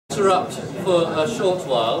Interrupt for a short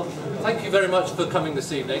while. Thank you very much for coming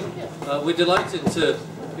this evening. We're delighted to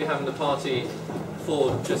be having the party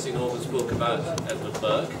for Jessie Norman's book about Edmund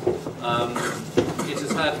Burke. It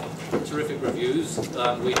has had terrific reviews.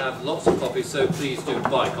 We have lots of copies, so please do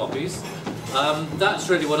buy copies. That's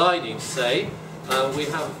really what I need to say. We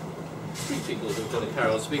have three people who are going to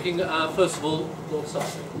carry on speaking. First of all, Lord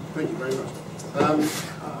Sotheran. Thank you very much.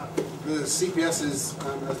 The CPS is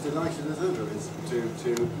as delighted as Andrew is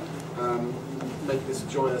to make this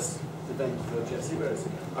joyous event for Jessie. Where is he?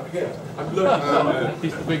 Up here. I'm looking.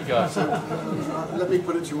 He's the big guy. So, let me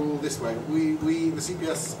put it to you all this way. The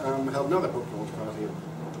CPS held another book launch party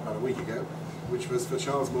about a week ago, which was for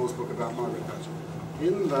Charles Moore's book about Margaret Thatcher.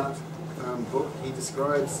 In that book, he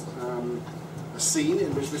describes a scene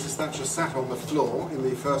in which Mrs. Thatcher sat on the floor in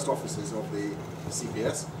the first offices of the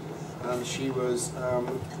CPS, and she was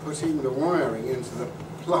putting the wiring into the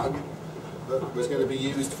plug that was going to be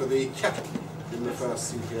used for the kettle in the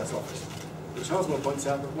first CPS office. But Charles Moore points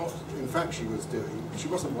out that what in fact she was doing, she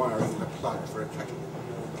wasn't wiring the plug for a kettle.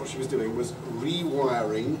 What she was doing was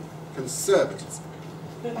rewiring conservatism.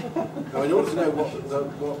 Now, in order to know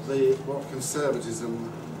what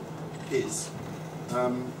conservatism is,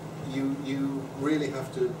 you really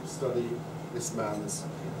have to study this man's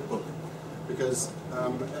book, because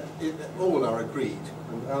all are agreed,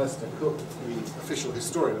 and Alistair Cook, the official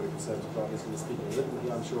historian of the Conservative Party, is going to speak in a little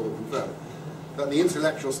bit, I'm sure will confirm, that the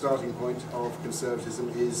intellectual starting point of conservatism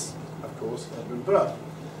is, of course, Edmund Burke.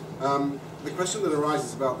 The question that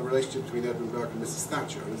arises about the relationship between Edmund Burke and Mrs.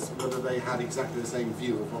 Thatcher is whether they had exactly the same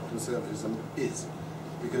view of what conservatism is,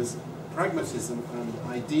 because pragmatism and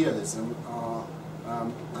idealism are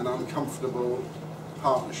an uncomfortable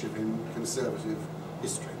partnership in conservative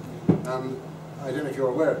history. I don't know if you're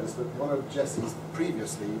aware of this, but one of Jessie's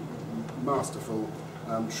previously masterful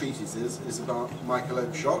treatises is about Michael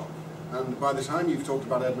Oakeshott, and by the time you've talked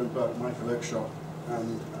about Edmund Burke, Michael Oakeshott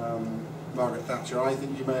and Margaret Thatcher, I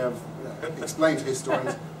think you may have explained to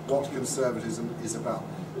historians what conservatism is about.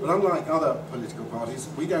 But unlike other political parties,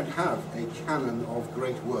 we don't have a canon of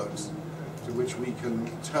great works to which we can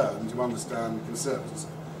turn to understand conservatism.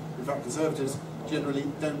 In fact, conservatives generally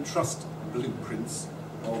don't trust blueprints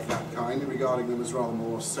of that kind, regarding them as rather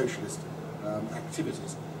more socialist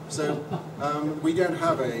activities. So we don't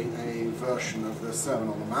have a version of the Sermon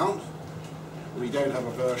on the Mount, we don't have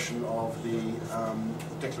a version of the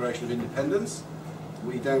Declaration of Independence,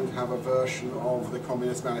 we don't have a version of the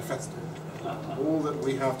Communist Manifesto. All that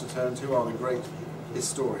we have to turn to are the great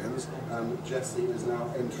historians, and Jessie is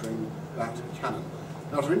now entering that canon.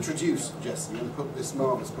 Now, to introduce Jessie and put this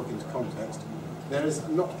marvellous book into context, there is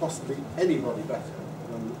not possibly anybody better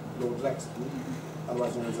than Lord Lexington,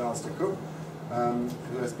 otherwise known as Alistair Cook,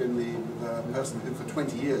 who has been the person who for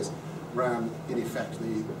 20 years ran, in effect,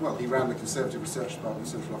 he ran the Conservative Research Department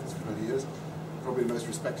Central Office for 20 years, probably the most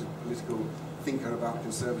respected political thinker about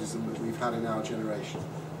conservatism that we've had in our generation.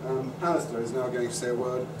 Alistair is now going to say a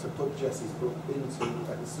word to put Jessie's book into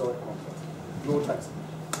a historic context. Lord Lexington.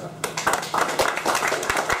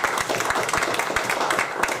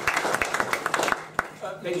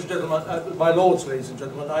 Ladies and gentlemen, my lords, ladies and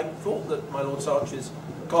gentlemen, I thought that my Lord Sarch's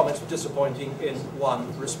comments were disappointing in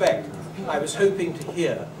one respect. I was hoping to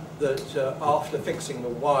hear that after fixing the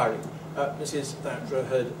wiring, Mrs. Thatcher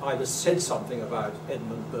had either said something about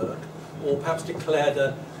Edmund Burke, or perhaps declared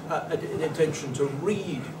an intention to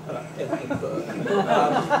read Edmund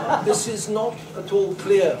Burke. This is not at all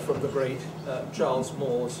clear from the great Charles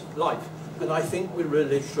Moore's life, and I think we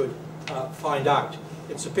really should find out.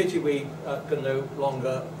 It's a pity we can no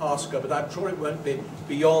longer ask her, but I'm sure it won't be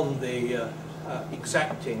beyond the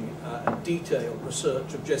exacting and detailed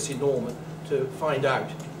research of Jessie Norman to find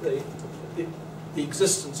out the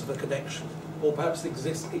existence of a connection, or perhaps the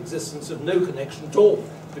existence of no connection at all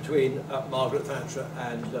between Margaret Thatcher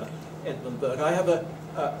and Edmund Burke. I have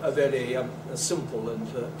a very simple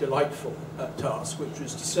and delightful task, which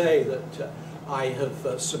is to say that I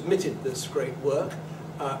have submitted this great work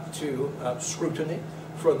to scrutiny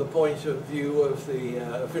from the point of view of the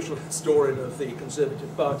official historian of the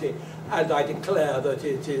Conservative Party, and I declare that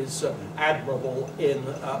it is admirable in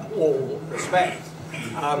all respects.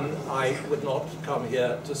 I would not come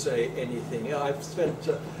here to say anything. I've spent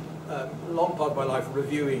a long part of my life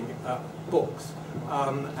reviewing books,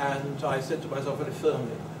 and I said to myself very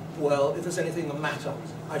firmly, well, if there's anything the matter,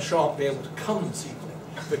 I shan't be able to come this evening,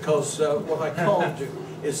 because what I can't do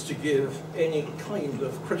is to give any kind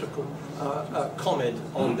of critical comment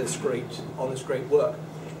on this great work.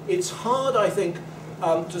 It's hard, I think,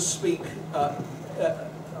 to speak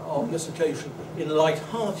on this occasion in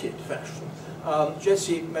light-hearted fashion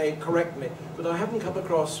Jesse may correct me, but I haven't come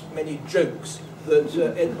across many jokes that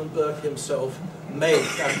Edmund Burke himself made.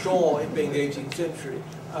 I'm sure, it being the 18th century,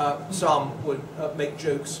 some would make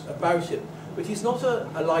jokes about him. But he's not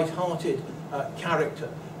a light-hearted character.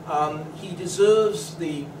 He deserves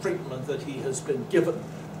the treatment that he has been given,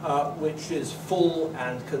 which is full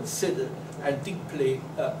and considered and deeply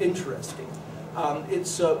interesting.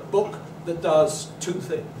 It's a book that does two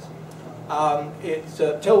things.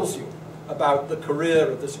 It tells you about the career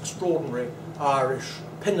of this extraordinary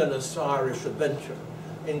penniless Irish adventurer,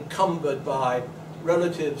 encumbered by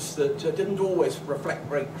relatives that didn't always reflect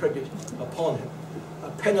great credit upon him. A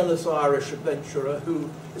penniless Irish adventurer who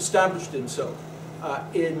established himself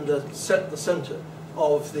in the centre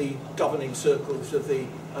of the governing circles of the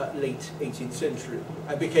late 18th century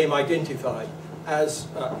and became identified, as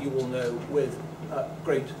you will know, with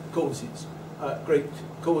great causes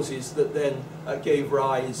that then gave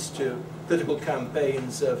rise to political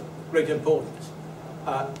campaigns of great importance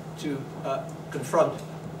to confront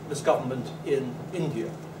misgovernment in India,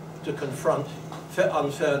 to confront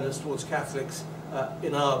unfairness towards Catholics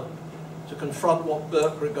in Ireland, to confront what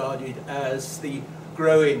Burke regarded as the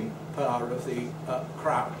growing power of the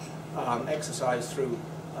Crown, exercised through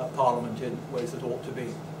Parliament in ways that ought to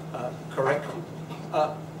be corrected.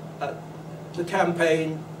 The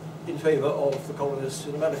campaign in favour of the colonists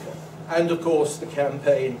in America, and of course the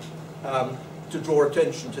campaign to draw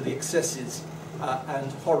attention to the excesses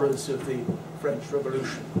and horrors of the French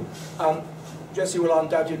Revolution. Jesse will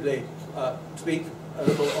undoubtedly speak a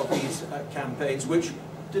little of these campaigns, which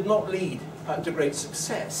did not lead to great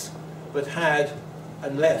success, but had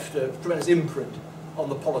and left a tremendous imprint on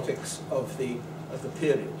the politics of the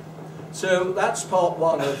period. So that's part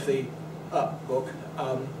one of the book,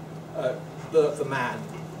 Burke the man,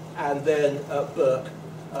 and then Burke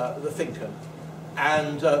the thinker.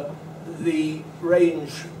 And the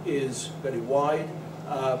range is very wide,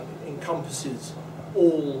 encompasses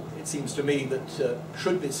all, it seems to me, that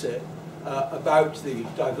should be said about the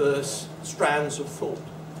diverse strands of thought,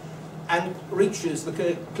 and reaches the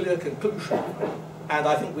clear conclusion, and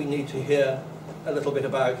I think we need to hear a little bit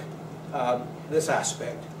about this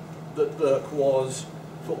aspect, that Burke was,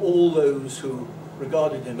 for all those who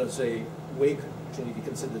regarded him as a Whig, which he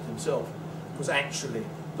considered himself, was actually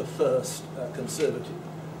the first conservative,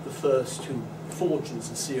 the first who forges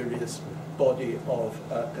a serious body of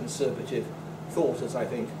conservative thought, as I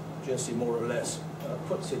think Jesse more or less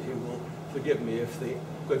puts it. He will forgive me if the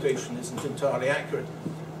quotation isn't entirely accurate.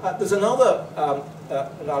 There's another,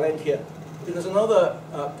 and I'll end here, there's another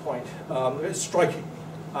point, very striking.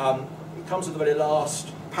 It comes at the very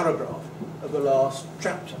last paragraph of the last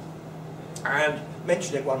chapter. And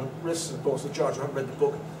mentioning one risks, of course, the charge I haven't read the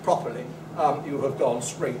book properly. You have gone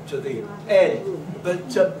straight to the end. But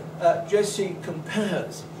Jesse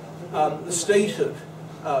compares the state of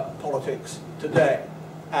politics today,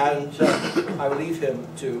 and I will leave him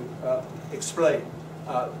to explain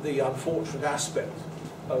the unfortunate aspect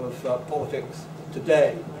of politics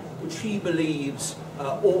today, which he believes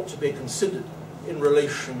ought to be considered in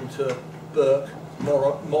relation to Burke,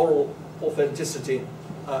 moral authenticity,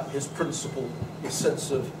 his principle, his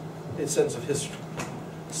sense of history.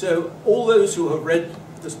 So all those who have read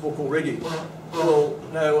this book already will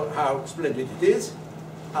know how splendid it is,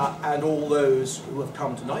 and all those who have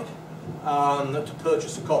come tonight to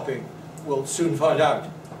purchase a copy will soon find out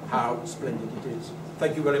how splendid it is.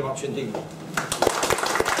 Thank you very much indeed.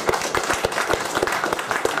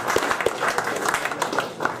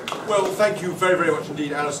 Well, thank you very, very much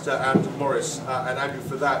indeed, Alistair and Maurice and Andrew,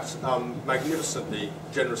 for that magnificently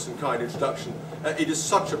generous and kind introduction. It is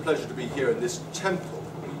such a pleasure to be here in this temple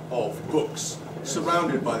of books,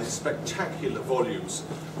 surrounded by these spectacular volumes,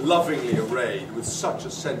 lovingly arrayed with such a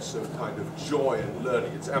sense of kind of joy and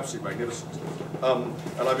learning. It's absolutely magnificent. And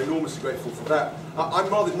I'm enormously grateful for that. I'm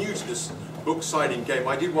rather new to this book signing game.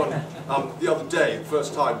 I did one the other day, the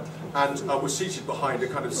first time, and was seated behind a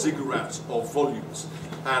kind of ziggurat of volumes.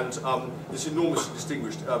 And this enormously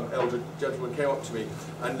distinguished elder gentleman came up to me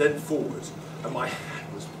and leant forward, and my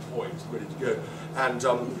hand was poised, ready to go, and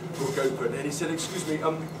book open, and he said, "Excuse me,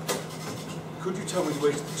 could you tell me the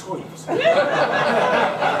way to the toilet?"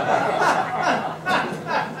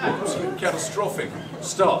 Absolutely catastrophic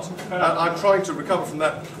start. I'm trying to recover from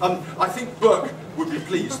that. I think Burke would be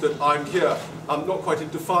pleased that I'm here, not quite in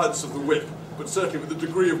defiance of the whip, but certainly with a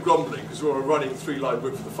degree of grumbling, because we're a running three-line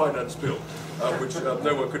whip for the finance bill. which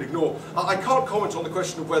no one could ignore. I can't comment on the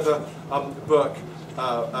question of whether Burke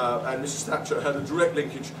and Mrs. Thatcher had a direct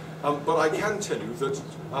linkage, but I can tell you that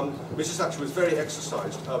Mrs. Thatcher was very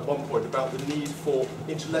exercised at one point about the need for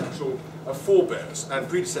intellectual forebears and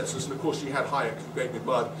predecessors, and of course she had Hayek, who greatly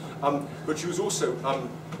admired, but she was also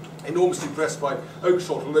enormously impressed by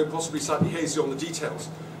Oakeshott, although possibly slightly hazy on the details,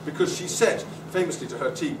 because she said famously to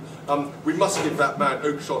her team, we must give that man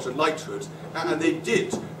Oakeshott a knighthood, and they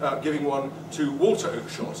did, giving one to Walter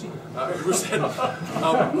Oakeshott, who was then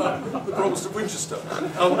the Provost of Winchester.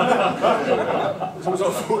 It was an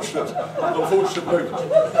unfortunate moment.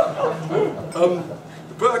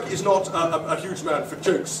 Burke is not a huge man for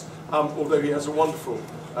jokes, although he has a wonderful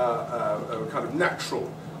kind of natural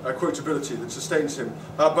quotability that sustains him.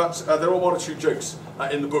 But there are one or two jokes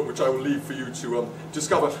in the book which I will leave for you to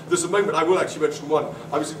discover. There's a moment, I will actually mention one.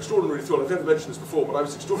 I was extraordinarily thrilled, I've never mentioned this before, but I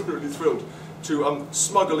was extraordinarily thrilled to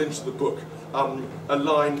smuggle into the book a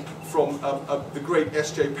line from the great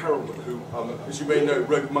S.J. Perelman, who, as you may know,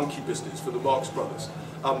 wrote Monkey Business for the Marx Brothers.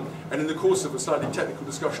 And in the course of a slightly technical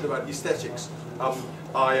discussion about aesthetics,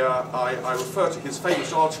 I refer to his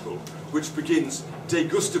famous article, which begins, De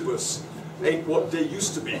Gustibus ain't what they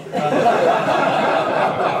used to be.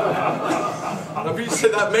 I'm pleased to say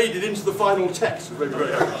that made it into the final text. It was very,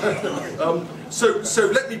 very happy. So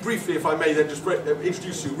let me briefly, if I may, then just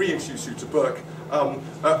reintroduce you to Burke,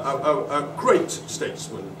 a great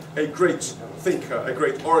statesman, a great thinker, a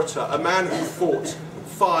great orator, a man who fought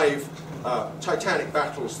 5 titanic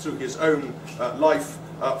battles through his own life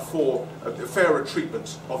for fairer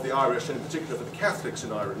treatment of the Irish, and in particular for the Catholics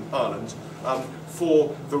in Ireland,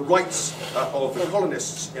 for the rights of the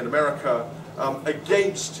colonists in America,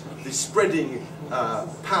 against the spreading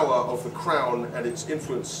power of the Crown and its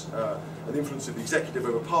influence, and the influence of the executive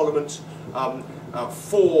over Parliament,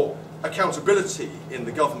 for accountability in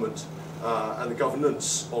the government and the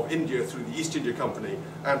governance of India through the East India Company,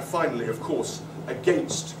 and finally, of course,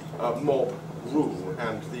 against mob rule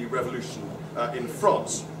and the revolution in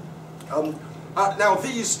France. Now,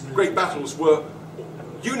 these great battles were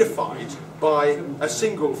unified by a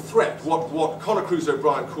single thread, what Conor Cruise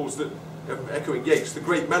O'Brien calls, echoing Yeats, the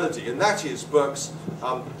great melody, and that is Burke's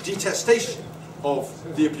detestation of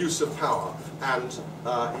the abuse of power and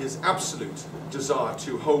his absolute desire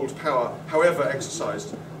to hold power, however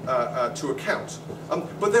exercised, to account.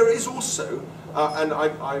 But there is also, and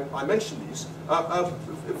I mention these,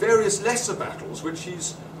 various lesser battles which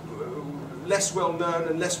he's less well known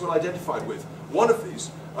and less well identified with. One of these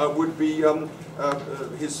would be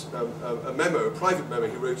his a private memo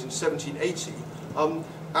he wrote in 1780,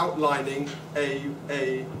 outlining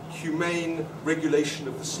a humane regulation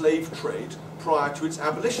of the slave trade prior to its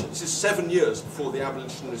abolition. This is 7 years before the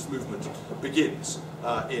abolitionist movement begins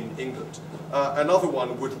in England. Another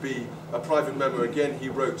one would be a private memo, again he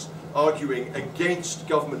wrote, arguing against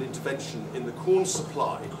government intervention in the corn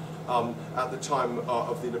supply at the time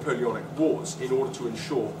of the Napoleonic Wars in order to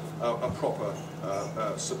ensure a proper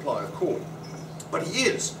supply of corn. But he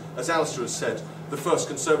is, as Alistair has said, the first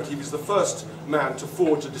conservative. He's the first man to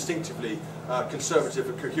forge a distinctively conservative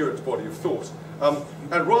and coherent body of thought.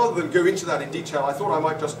 And rather than go into that in detail, I thought I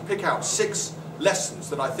might just pick out 6 lessons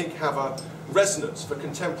that I think have a resonance for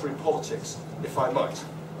contemporary politics, if I might.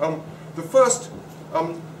 The first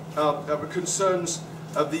concerns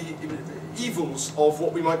the evils of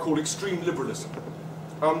what we might call extreme liberalism.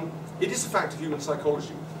 It is a fact of human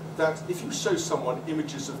psychology that if you show someone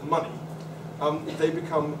images of money, they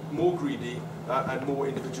become more greedy and more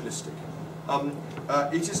individualistic.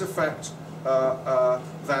 It is a fact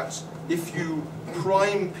that if you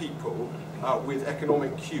prime people with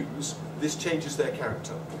economic cues, this changes their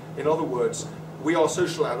character. In other words, we are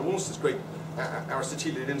social animals, this great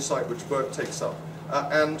Aristotelian insight which Burke takes up.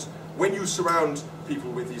 And when you surround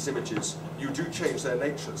people with these images, you do change their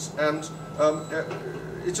natures. And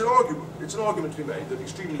it's an argument to be made that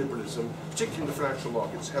extreme liberalism, particularly in the financial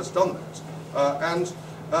markets, has done that.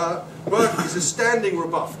 Burke is a standing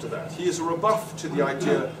rebuff to that. He is a rebuff to the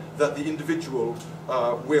idea that the individual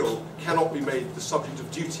will cannot be made the subject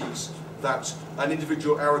of duties, that an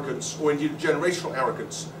individual arrogance, or indeed generational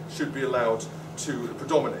arrogance, should be allowed to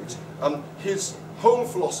predominate. His whole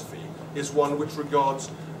philosophy is one which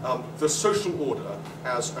regards the social order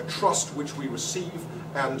as a trust which we receive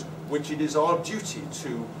and which it is our duty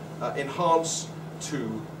to enhance,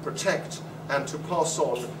 to protect, and to pass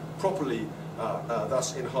on properly,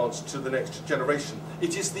 thus enhanced to the next generation.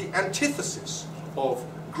 It is the antithesis of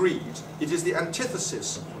greed. It is the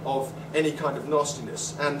antithesis of any kind of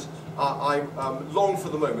nastiness. And I long for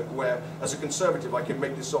the moment where, as a conservative, I can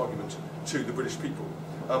make this argument to the British people.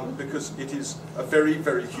 because it is a very,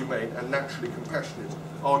 very humane and naturally compassionate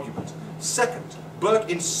argument. Second, Burke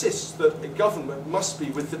insists that a government must be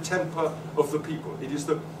with the temper of the people. It is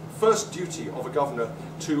the first duty of a governor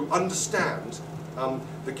to understand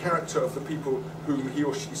the character of the people whom he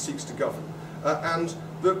or she seeks to govern. And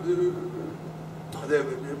the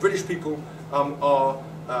British people are,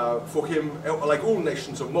 for him, like all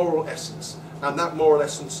nations, a moral essence. And that moral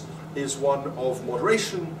essence is one of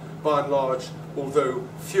moderation, by and large, although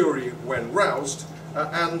fury when roused.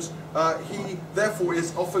 And he, therefore,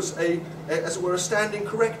 offers as it were, a standing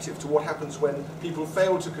corrective to what happens when people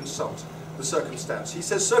fail to consult the circumstance. He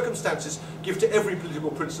says circumstances give to every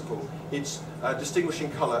political principle its distinguishing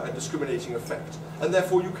colour and discriminating effect. And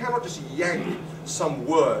therefore, you cannot just yank some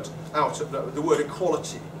word out of the word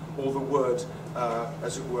equality or the word,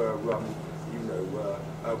 as it were,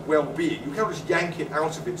 well-being. You cannot just yank it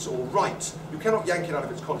out of its all right. You cannot yank it out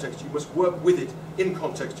of its context. You must work with it in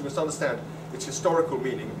context. You must understand its historical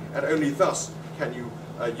meaning, and only thus can you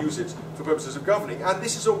use it for purposes of governing. And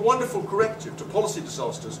this is a wonderful corrective to policy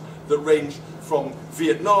disasters that range from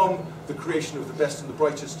Vietnam, the creation of the best and the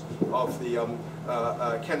brightest of the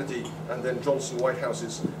Kennedy and then Johnson White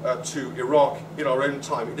Houses, to Iraq in our own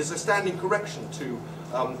time. It is a standing correction to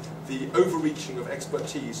the overreaching of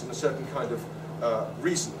expertise and a certain kind of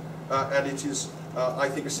reason. And it is, I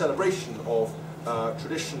think, a celebration of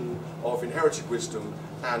tradition, of inherited wisdom,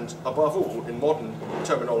 and above all, in modern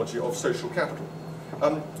terminology, of social capital.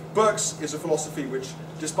 Burke's is a philosophy which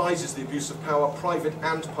despises the abuse of power, private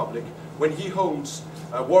and public, when he holds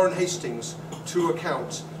Warren Hastings to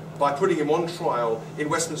account by putting him on trial in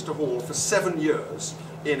Westminster Hall for 7 years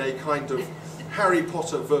in a kind of Harry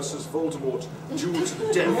Potter versus Voldemort duel to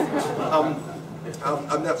the death.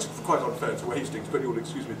 And that's quite unfair to Hastings, but you'll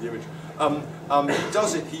excuse me the image. He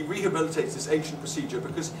does it, he rehabilitates this ancient procedure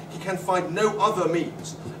because he can find no other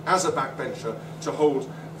means as a backbencher to hold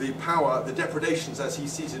the power, the depredations as he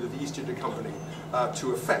sees it of the East India Company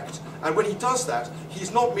to effect. And when he does that,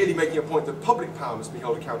 he's not merely making a point that public power must be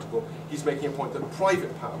held accountable, he's making a point that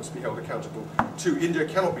private power must be held accountable too. India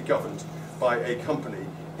cannot be governed by a company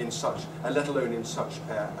in such, let alone in such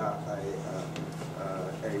a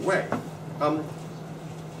way.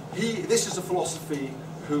 This is a philosophy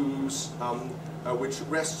which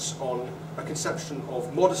rests on a conception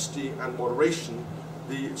of modesty and moderation.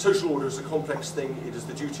 The social order is a complex thing. It is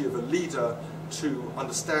the duty of a leader to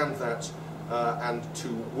understand that and to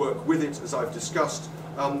work with it, as I've discussed.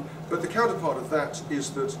 But the counterpart of that is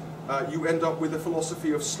that you end up with a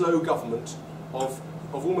philosophy of slow government, of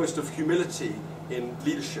almost of humility in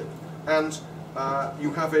leadership. And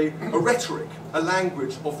you have a rhetoric, a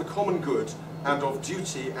language of the common good and of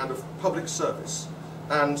duty and of public service.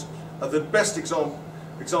 And the best example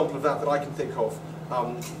of that I can think of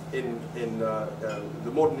in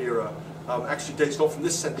the modern era actually dates not from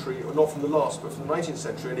this century, or not from the last, but from the 19th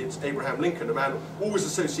century, and it's Abraham Lincoln, a man always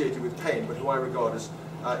associated with pain, but who I regard as,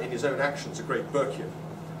 in his own actions, a great Burkean.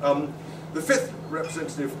 The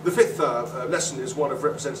fifth lesson is one of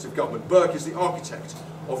representative government. Burke is the architect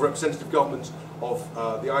of representative government, of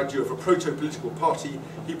the idea of a proto-political party.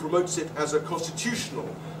 He promotes it as a constitutional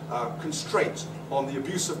constraint on the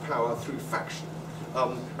abuse of power through faction,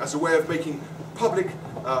 as a way of making public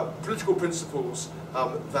political principles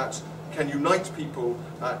that can unite people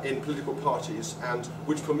in political parties and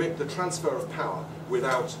which permit the transfer of power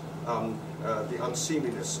without the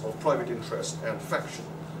unseemliness of private interest and faction.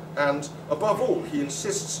 And above all, he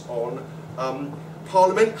insists on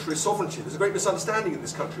parliamentary sovereignty. There's a great misunderstanding in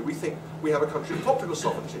this country. We think we have a country of popular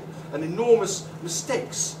sovereignty, and enormous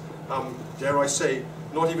mistakes, dare I say,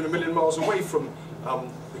 not even a million miles away from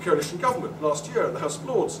the coalition government last year at the House of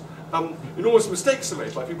Lords. Enormous mistakes are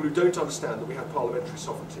made by people who don't understand that we have parliamentary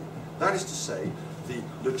sovereignty. That is to say, the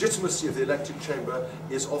legitimacy of the elected chamber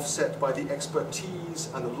is offset by the expertise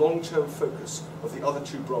and the long-term focus of the other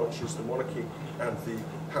two branches, the monarchy and the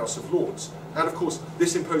House of Lords. And of course,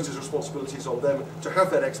 this imposes responsibilities on them to have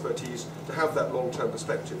that expertise, to have that long-term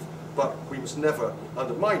perspective. But we must never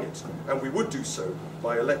undermine it, and we would do so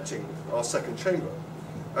by electing our second chamber.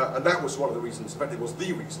 And that was one of the reasons, in fact it was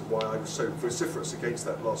the reason why I was so vociferous against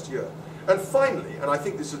that last year. And finally, and I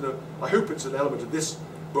think this is I hope it's an element of this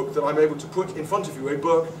book that I'm able to put in front of you, a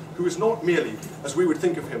Burke who is not merely, as we would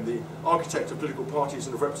think of him, the architect of political parties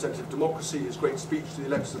and of representative democracy, his great speech to the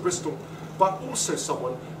electors of Bristol, but also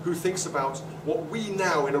someone who thinks about what we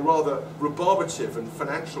now, in a rather rebarbative and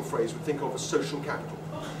financial phrase, would think of as social capital.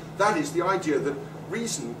 That is the idea that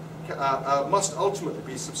reason must ultimately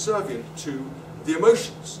be subservient to the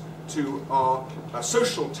emotions, to our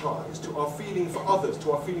social ties, to our feeling for others,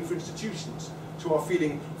 to our feeling for institutions, to our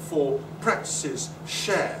feeling for practices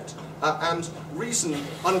shared. And reason,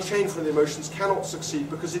 unchained from the emotions, cannot succeed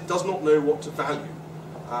because it does not know what to value.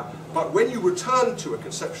 But when you return to a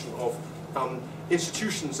conception of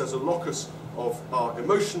institutions as a locus of our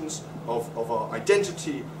emotions, of our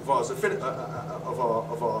identity, of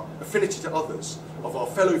our affinity to others, of our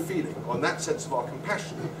fellow feeling, on that sense of our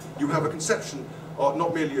compassion, you have a conception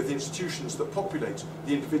not merely of the institutions that populate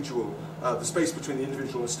the individual, the space between the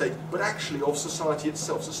individual and the state, but actually of society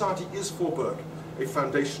itself. Society is, for Burke, a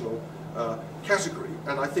foundational category,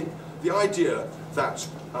 and I think the idea that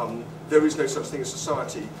there is no such thing as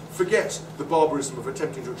society, forget the barbarism of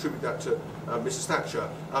attempting to attribute that to Mrs. Thatcher.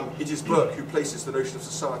 It is Burke who places the notion of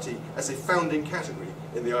society as a founding category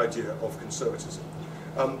in the idea of conservatism.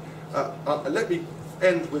 Let me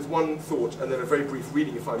end with one thought and then a very brief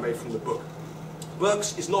reading, if I may, from the book.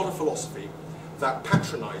 Burke's is not a philosophy that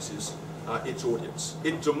patronizes its audience.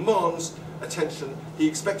 It demands attention. He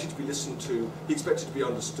expected to be listened to. He expected to be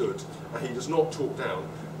understood. He does not talk down.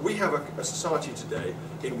 We have a society today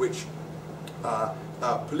in which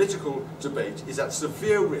political debate is at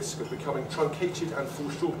severe risk of becoming truncated and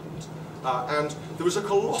foreshortened. And there is a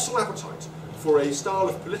colossal appetite for a style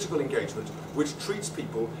of political engagement which treats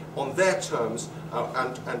people on their terms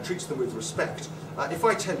and treats them with respect. If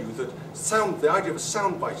I tell you that the idea of a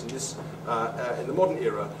soundbite in this, in the modern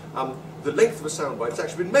era, the length of a soundbite has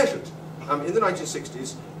actually been measured. In the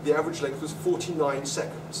 1960s, the average length was 49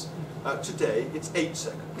 seconds. Today, it's 8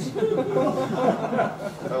 seconds.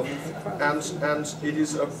 And it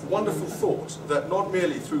is a wonderful thought that not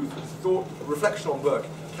merely through reflection on Burke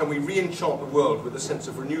can we re-enchant the world with a sense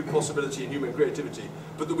of renewed possibility and human creativity,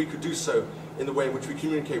 but that we could do so in the way in which we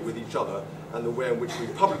communicate with each other and the way in which we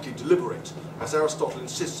publicly deliberate, as Aristotle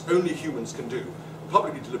insists only humans can do,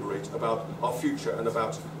 publicly deliberate about our future and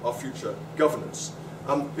about our future governance.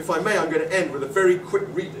 If I may, I'm going to end with a very quick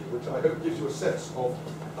reading, which I hope gives you a sense of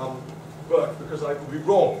Burke, because I would be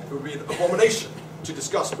wrong, it would be an abomination to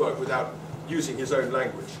discuss Burke without using his own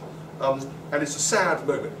language. And it's a sad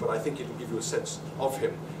moment, but I think it will give you a sense of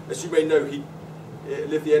him. As you may know, he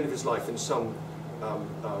lived the end of his life in some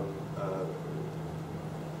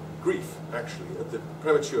grief, actually, at the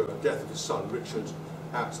premature death of his son, Richard,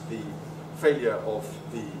 at the failure of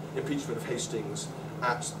the impeachment of Hastings,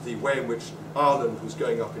 at the way in which Ireland was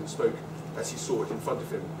going up in smoke as he saw it in front of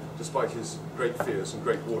him, despite his great fears and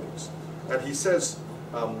great warnings. And he says,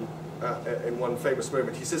 in one famous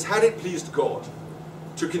moment, he says, "Had it pleased God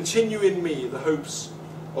to continue in me the hopes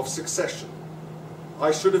of succession,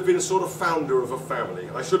 I should have been a sort of founder of a family.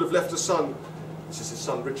 I should have left a son," this is his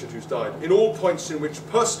son Richard who's died, "in all points in which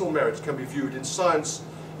personal merit can be viewed, in science,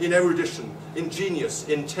 in erudition, in genius,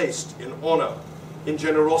 in taste, in honour, in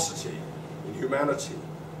generosity, in humanity,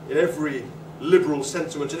 in every liberal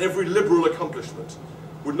sentiment, in every liberal accomplishment,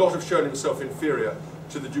 would not have shown himself inferior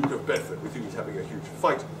to the Duke of Bedford, with whom he's having a huge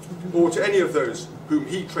fight, or to any of those whom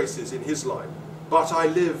he traces in his line. But I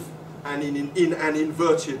live in an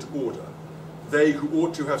inverted order. They who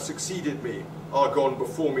ought to have succeeded me are gone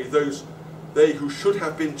before me. They who should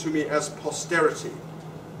have been to me as posterity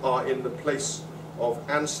are in the place of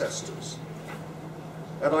ancestors."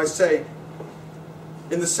 And I say,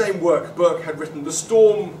 in the same work, Burke had written, "The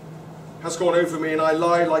storm has gone over me, and I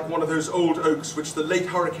lie like one of those old oaks which the late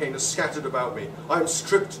hurricane has scattered about me. I am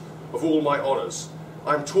stripped of all my honours.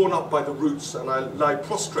 I am torn up by the roots, and I lie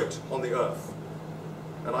prostrate on the earth."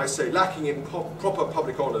 And I say, lacking in proper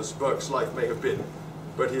public honours, Burke's life may have been,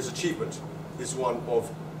 but his achievement is one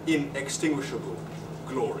of inextinguishable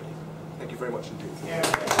glory. Thank you very much indeed. Yeah.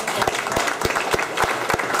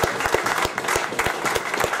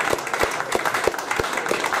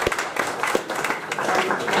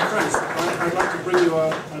 Friends, I'd like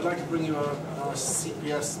to bring you a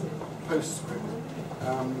CPS postscript.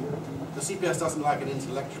 The CPS doesn't like an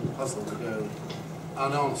intellectual puzzle to go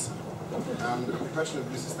unanswered. And the question of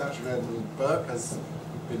Mrs. Thatcher and Edmund Burke has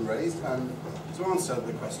been raised, and to answer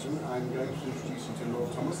the question, I'm going to introduce you to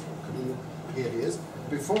Lord Thomas. Here he is.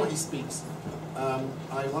 Before he speaks,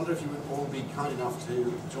 I wonder if you would all be kind enough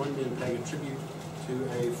to join me in paying a tribute to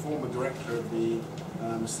a former director of the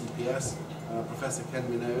CPS, Professor Ken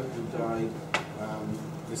Minogue, who died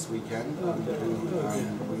this weekend, and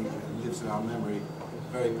who lives in our memory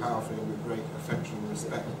very powerfully and with great affection and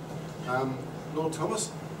respect. Lord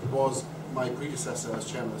Thomas was my predecessor as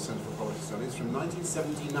chairman of the Centre for Policy Studies from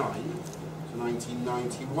 1979 to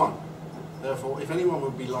 1991. Therefore, if anyone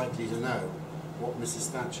would be likely to know what Mrs.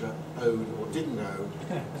 Thatcher owed or didn't owe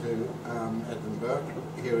to Edmund Burke,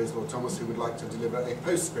 here is Lord Thomas, who would like to deliver a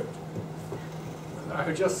postscript. I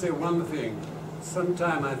would just say one thing.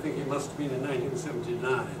 Sometime, I think it must have been in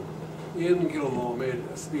 1979, Ian Gilmore made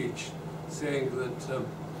a speech saying that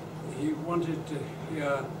he wanted to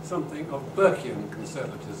hear something of Burkean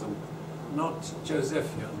conservatism, not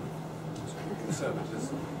Josephian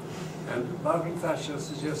conservatism. And Margaret Thatcher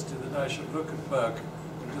suggested that I should look at Burke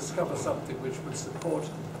and discover something which would support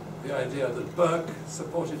the idea that Burke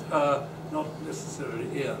supported her, not necessarily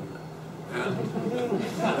Ian. And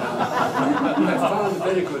I found a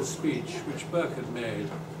very good speech which Burke had made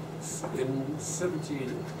in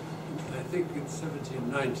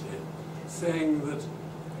 1790, saying that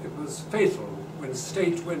it was fatal when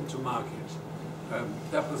state went to market.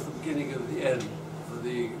 That was the beginning of the end for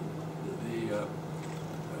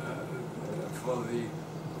the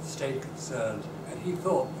state concerned, and he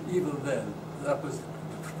thought even then that was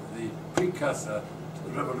the precursor to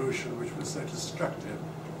the revolution which was so destructive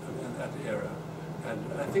in that era.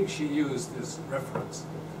 And I think she used this reference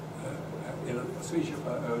in a speech of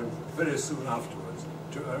her own very soon afterwards,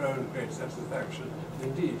 to her own great satisfaction,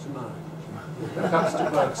 indeed to mine. Perhaps to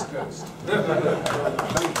Burke's ghost. Thank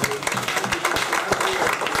you.